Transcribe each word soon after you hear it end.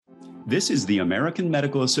This is the American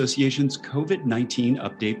Medical Association's COVID-19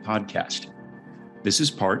 Update podcast. This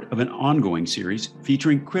is part of an ongoing series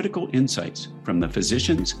featuring critical insights from the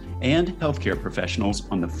physicians and healthcare professionals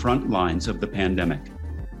on the front lines of the pandemic.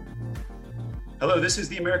 Hello, this is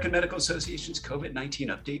the American Medical Association's COVID-19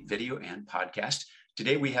 Update video and podcast.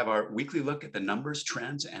 Today, we have our weekly look at the numbers,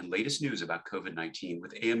 trends, and latest news about COVID-19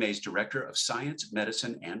 with AMA's Director of Science,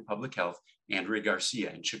 Medicine, and Public Health, Andrea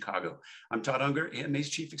Garcia in Chicago. I'm Todd Unger, AMA's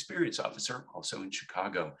Chief Experience Officer, also in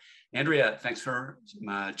Chicago. Andrea, thanks for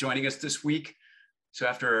joining us this week. So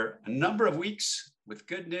after a number of weeks with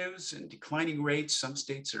good news and declining rates, some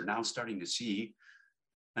states are now starting to see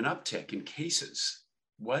an uptick in cases.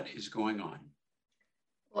 What is going on?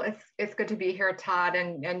 Well, it's good to be here, Todd,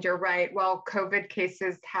 and you're right. Well, COVID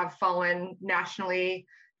cases have fallen nationally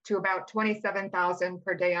to about 27,000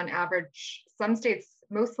 per day on average. Some states,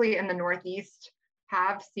 mostly in the Northeast,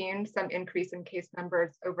 have seen some increase in case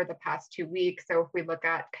numbers over the past 2 weeks. So if we look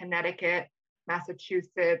at Connecticut,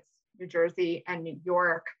 Massachusetts, New Jersey, and New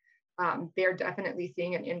York, they're definitely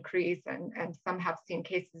seeing an increase, and some have seen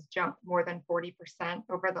cases jump more than 40%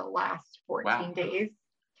 over the last 14 days.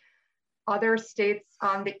 Other states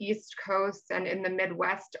on the East Coast and in the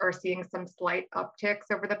Midwest are seeing some slight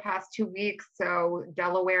upticks over the past 2 weeks. So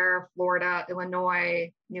Delaware, Florida,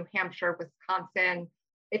 Illinois, New Hampshire, Wisconsin.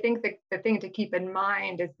 I think the thing to keep in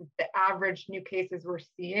mind is that the average new cases we're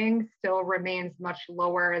seeing still remains much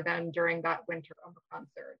lower than during that winter Omicron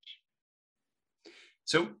surge.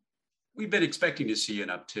 So we've been expecting to see an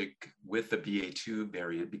uptick with the BA.2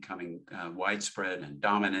 variant becoming widespread and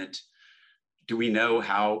dominant. Do we know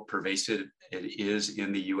how pervasive it is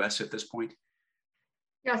in the US at this point?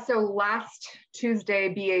 Yeah, so last Tuesday,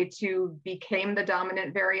 BA.2 became the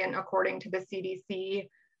dominant variant according to the CDC.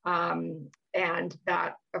 And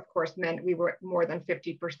that, of course, meant we were more than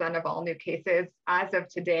 50% of all new cases. As of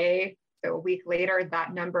today, so a week later,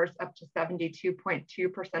 that number's up to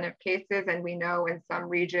 72.2% of cases. And we know in some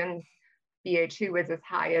regions, BA.2 is as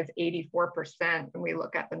high as 84% when we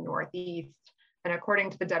look at the Northeast. And according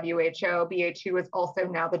to the WHO, BA.2 is also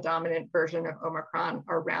now the dominant version of Omicron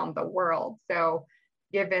around the world. So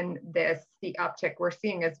given this, the uptick we're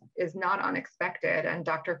seeing is not unexpected. And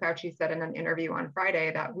Dr. Fauci said in an interview on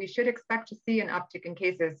Friday that we should expect to see an uptick in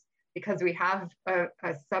cases because we have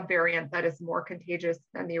a subvariant that is more contagious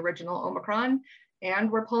than the original Omicron. And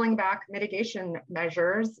we're pulling back mitigation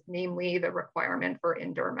measures, namely the requirement for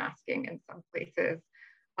indoor masking in some places.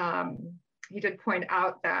 He did point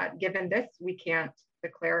out that given this, we can't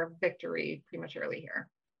declare victory prematurely here.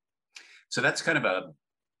 So that's kind of a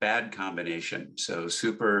bad combination. So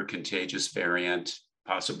super contagious variant,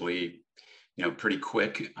 possibly, pretty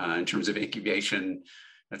quick in terms of incubation.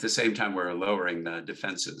 At the same time, we're lowering the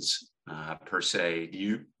defenses per se.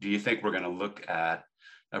 Do you think we're going to look at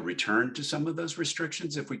a return to some of those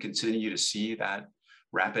restrictions if we continue to see that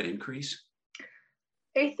rapid increase?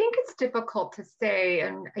 I think it's difficult to say.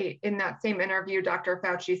 And in that same interview, Dr.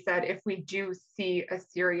 Fauci said, if we do see a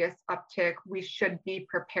serious uptick, we should be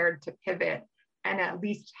prepared to pivot and at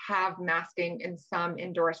least have masking in some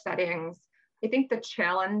indoor settings. I think the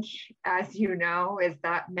challenge, as you know, is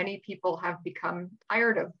that many people have become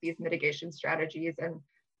tired of these mitigation strategies. And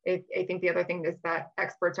I think the other thing is that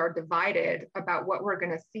experts are divided about what we're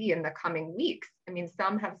going to see in the coming weeks. I mean,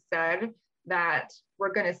 some have said that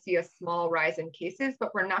we're going to see a small rise in cases, but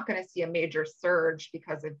we're not going to see a major surge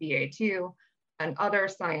because of BA.2. And other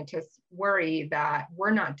scientists worry that we're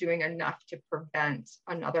not doing enough to prevent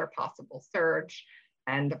another possible surge.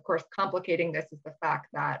 And of course, complicating this is the fact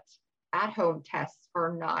that at-home tests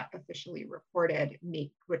are not officially reported,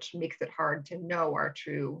 which makes it hard to know our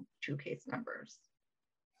true case numbers.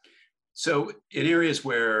 So in areas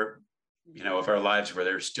where of our lives where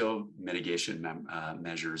there's still mitigation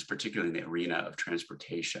measures, particularly in the arena of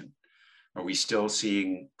transportation, are we still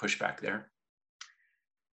seeing pushback there?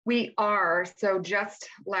 We are. So just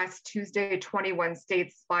last Tuesday, 21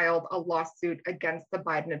 states filed a lawsuit against the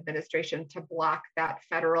Biden administration to block that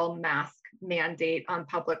federal mask mandate on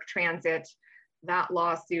public transit. That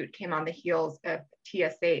lawsuit came on the heels of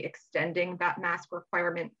TSA extending that mask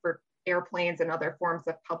requirement for airplanes and other forms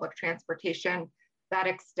of public transportation. That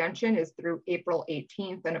extension is through April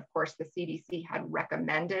 18th. And of course, the CDC had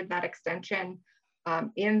recommended that extension.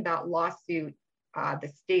 In that lawsuit, the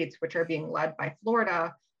states, which are being led by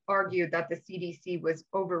Florida, argued that the CDC was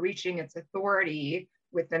overreaching its authority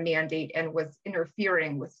with the mandate and was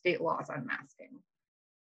interfering with state laws on masking.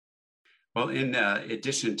 Well, in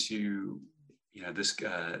addition to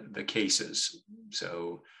the cases,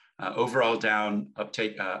 so overall down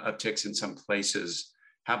upticks in some places.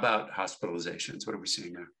 How about hospitalizations? What are we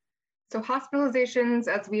seeing there? So hospitalizations,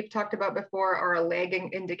 as we've talked about before, are a lagging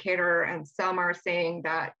indicator, and some are saying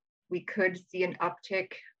that we could see an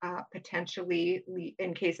uptick potentially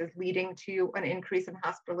in cases leading to an increase in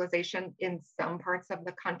hospitalization in some parts of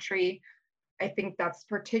the country. I think that's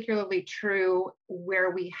particularly true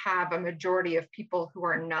where we have a majority of people who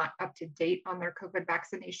are not up to date on their COVID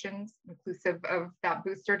vaccinations, inclusive of that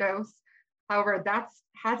booster dose. However, that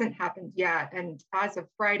hasn't happened yet. And as of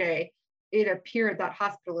Friday, it appeared that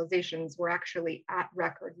hospitalizations were actually at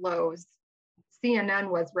record lows. CNN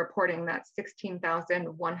was reporting that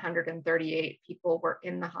 16,138 people were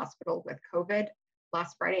in the hospital with COVID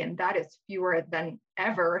last Friday, and that is fewer than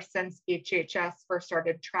ever since HHS first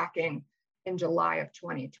started tracking in July of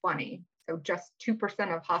 2020. So just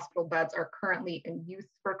 2% of hospital beds are currently in use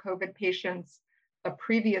for COVID patients. A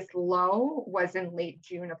previous low was in late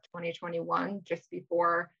June of 2021, just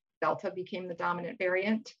before Delta became the dominant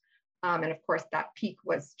variant. And of course, that peak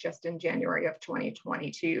was just in January of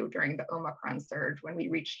 2022 during the Omicron surge, when we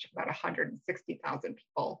reached about 160,000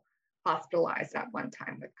 people hospitalized at one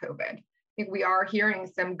time with COVID. I think we are hearing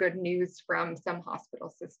some good news from some hospital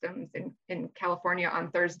systems. In California on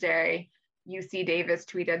Thursday, UC Davis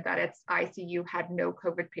tweeted that its ICU had no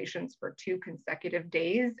COVID patients for 2 consecutive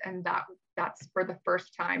days, and that's for the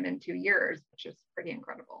first time in 2 years, which is pretty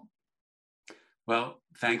incredible. Well,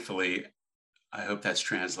 thankfully, I hope that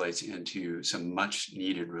translates into some much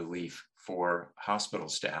needed relief for hospital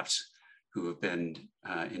staffs who have been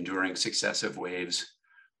enduring successive waves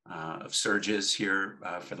of surges here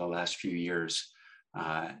for the last few years.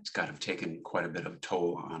 It's got to have taken quite a bit of a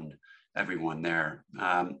toll on everyone there.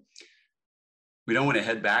 We don't want to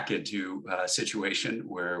head back into a situation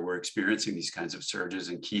where we're experiencing these kinds of surges,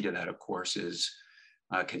 and key to that, of course, is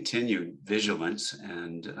continued vigilance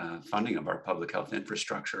and funding of our public health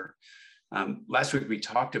infrastructure. Last week, we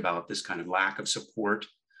talked about this kind of lack of support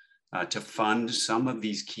to fund some of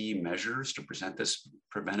these key measures to prevent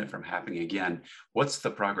it from happening again. What's the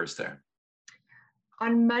progress there?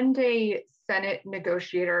 On Monday, Senate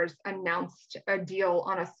negotiators announced a deal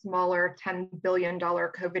on a smaller $10 billion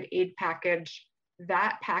COVID aid package.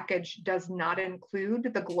 That package does not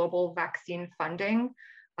include the global vaccine funding.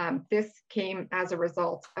 This came as a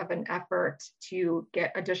result of an effort to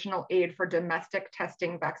get additional aid for domestic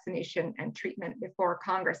testing, vaccination, and treatment before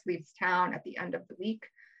Congress leaves town at the end of the week.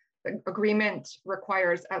 The agreement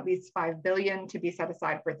requires at least $5 billion to be set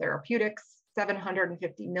aside for therapeutics,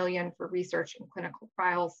 $750 million for research and clinical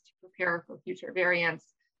trials to prepare for future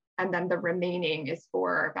variants, and then the remaining is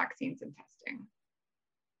for vaccines and testing.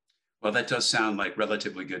 Well, that does sound like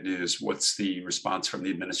relatively good news. What's the response from the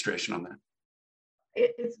administration on that?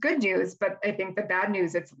 It's good news, but I think the bad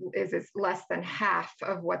news is it's less than half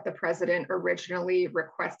of what the president originally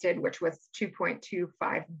requested, which was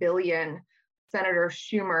 $2.25 billion. Senator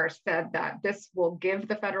Schumer said that this will give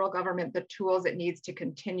the federal government the tools it needs to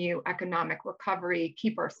continue economic recovery,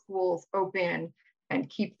 keep our schools open, and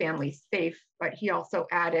keep families safe. But he also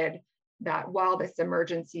added that while this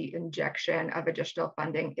emergency injection of additional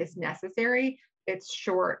funding is necessary, it's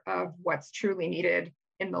short of what's truly needed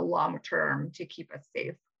in the long term to keep us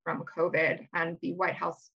safe from COVID. And the White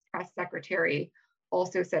House press secretary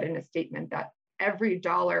also said in a statement that every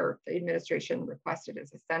dollar the administration requested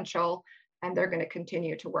is essential, and they're going to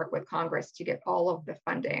continue to work with Congress to get all of the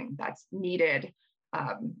funding that's needed.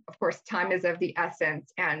 Of course, time is of the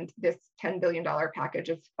essence, and this $10 billion package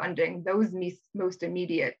is funding those most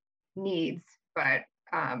immediate needs. But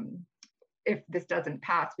if this doesn't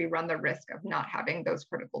pass, we run the risk of not having those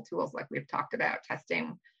critical tools like we've talked about,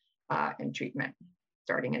 testing and treatment,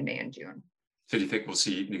 starting in May and June. So do you think we'll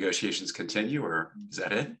see negotiations continue, or is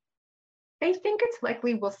that it? I think it's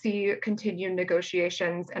likely we'll see continued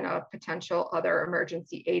negotiations and a potential other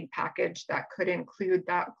emergency aid package that could include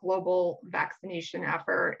that global vaccination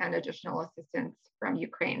effort and additional assistance from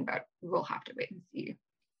Ukraine, but we'll have to wait and see.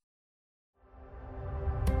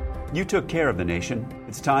 You took care of the nation.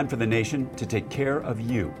 It's time for the nation to take care of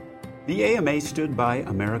you. The AMA stood by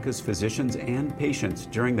America's physicians and patients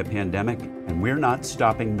during the pandemic, and we're not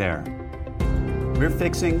stopping there. We're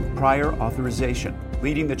fixing prior authorization,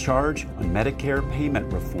 leading the charge on Medicare payment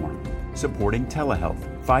reform, supporting telehealth,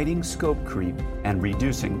 fighting scope creep, and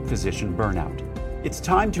reducing physician burnout. It's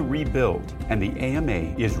time to rebuild, and the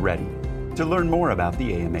AMA is ready. To learn more about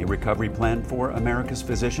the AMA Recovery Plan for America's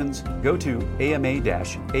Physicians, go to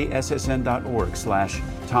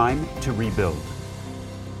ama-assn.org/time to rebuild.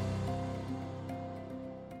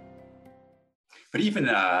 But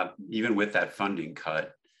even with that funding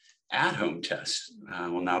cut, at-home tests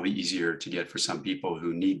will now be easier to get for some people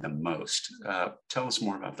who need them most. Tell us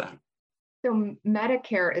more about that. So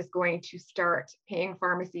Medicare is going to start paying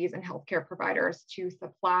pharmacies and healthcare providers to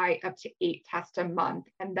supply up to 8 tests a month,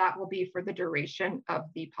 and that will be for the duration of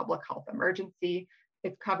the public health emergency.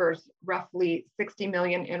 It covers roughly 60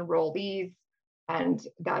 million enrollees, and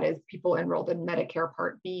that is people enrolled in Medicare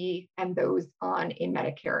Part B and those on a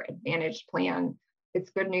Medicare Advantage plan. It's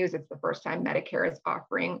good news. It's the first time Medicare is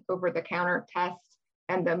offering over-the-counter tests,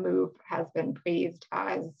 and the move has been praised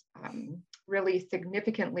as really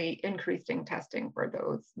significantly increasing testing for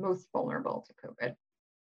those most vulnerable to COVID.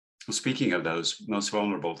 Well, speaking of those most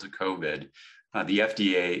vulnerable to COVID, the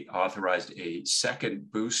FDA authorized a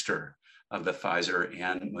second booster of the Pfizer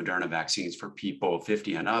and Moderna vaccines for people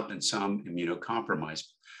 50 and up and some immunocompromised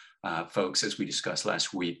folks, as we discussed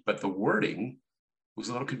last week. But the wording was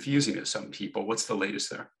a little confusing to some people. What's the latest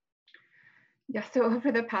there? Yeah, so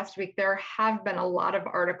over the past week, there have been a lot of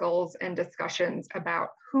articles and discussions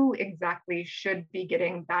about who exactly should be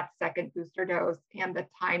getting that second booster dose and the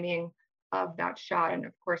timing of that shot. And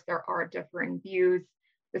of course, there are differing views.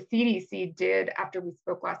 The CDC did, after we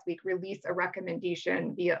spoke last week, release a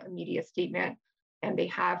recommendation via a media statement, and they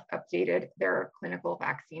have updated their clinical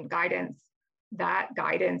vaccine guidance. That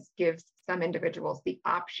guidance gives some individuals the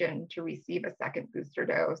option to receive a second booster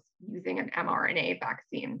dose using an mRNA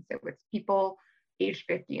vaccine. So it's people age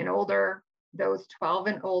 50 and older, those 12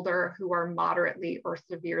 and older who are moderately or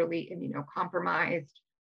severely immunocompromised,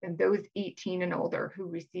 and those 18 and older who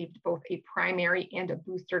received both a primary and a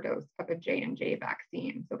booster dose of a J&J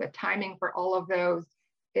vaccine. So the timing for all of those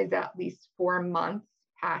is at least 4 months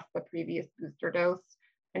past the previous booster dose.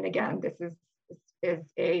 And again, this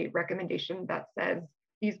is a recommendation that says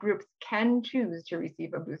these groups can choose to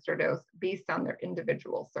receive a booster dose based on their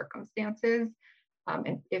individual circumstances.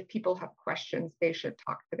 And if people have questions, they should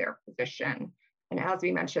talk to their physician. And as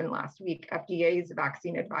we mentioned last week, FDA's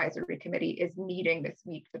Vaccine Advisory Committee is meeting this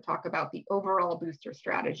week to talk about the overall booster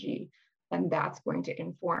strategy. And that's going to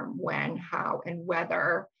inform when, how, and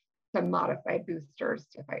whether to modify boosters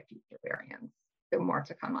to fight future variants. So more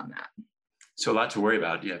to come on that. So a lot to worry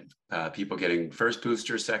about. You have people getting first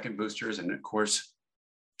boosters, second boosters, and of course,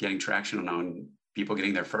 getting traction on people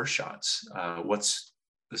getting their first shots. What's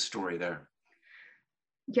the story there?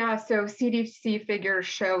 Yeah, so CDC figures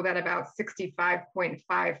show that about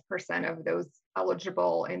 65.5% of those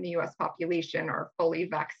eligible in the US population are fully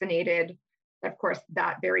vaccinated. Of course,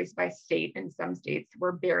 that varies by state. In some states,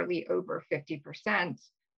 we're barely over 50%.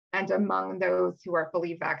 And among those who are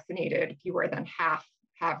fully vaccinated, fewer than half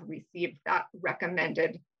have received that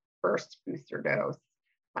recommended first booster dose.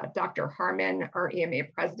 Dr. Harmon, our AMA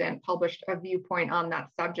president, published a viewpoint on that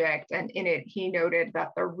subject. And in it, he noted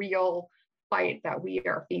that the real fight that we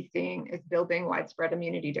are facing is building widespread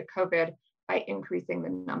immunity to COVID by increasing the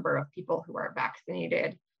number of people who are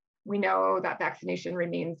vaccinated. We know that vaccination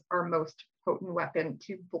remains our most potent weapon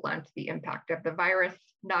to blunt the impact of the virus,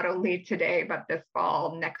 not only today, but this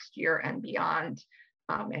fall, next year, and beyond.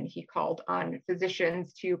 And he called on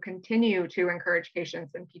physicians to continue to encourage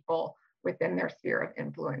patients and people within their sphere of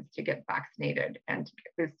influence to get vaccinated and to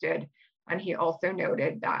get boosted. And he also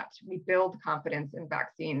noted that we build confidence in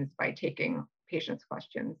vaccines by taking patients'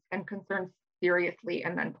 questions and concerns seriously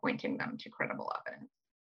and then pointing them to credible evidence.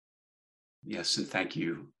 Yes, and thank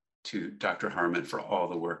you to Dr. Harmon for all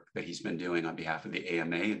the work that he's been doing on behalf of the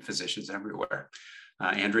AMA and physicians everywhere.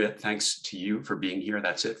 Andrea, thanks to you for being here.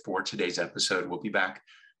 That's it for today's episode. We'll be back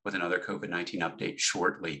with another COVID-19 update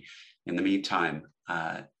shortly. In the meantime,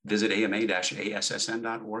 visit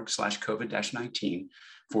ama-assn.org/COVID-19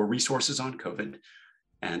 for resources on COVID.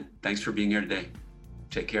 And thanks for being here today.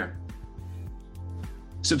 Take care.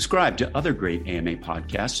 Subscribe to other great AMA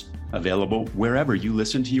podcasts available wherever you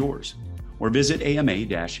listen to yours, or visit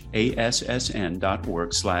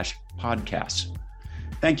ama-assn.org/podcasts.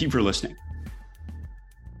 Thank you for listening.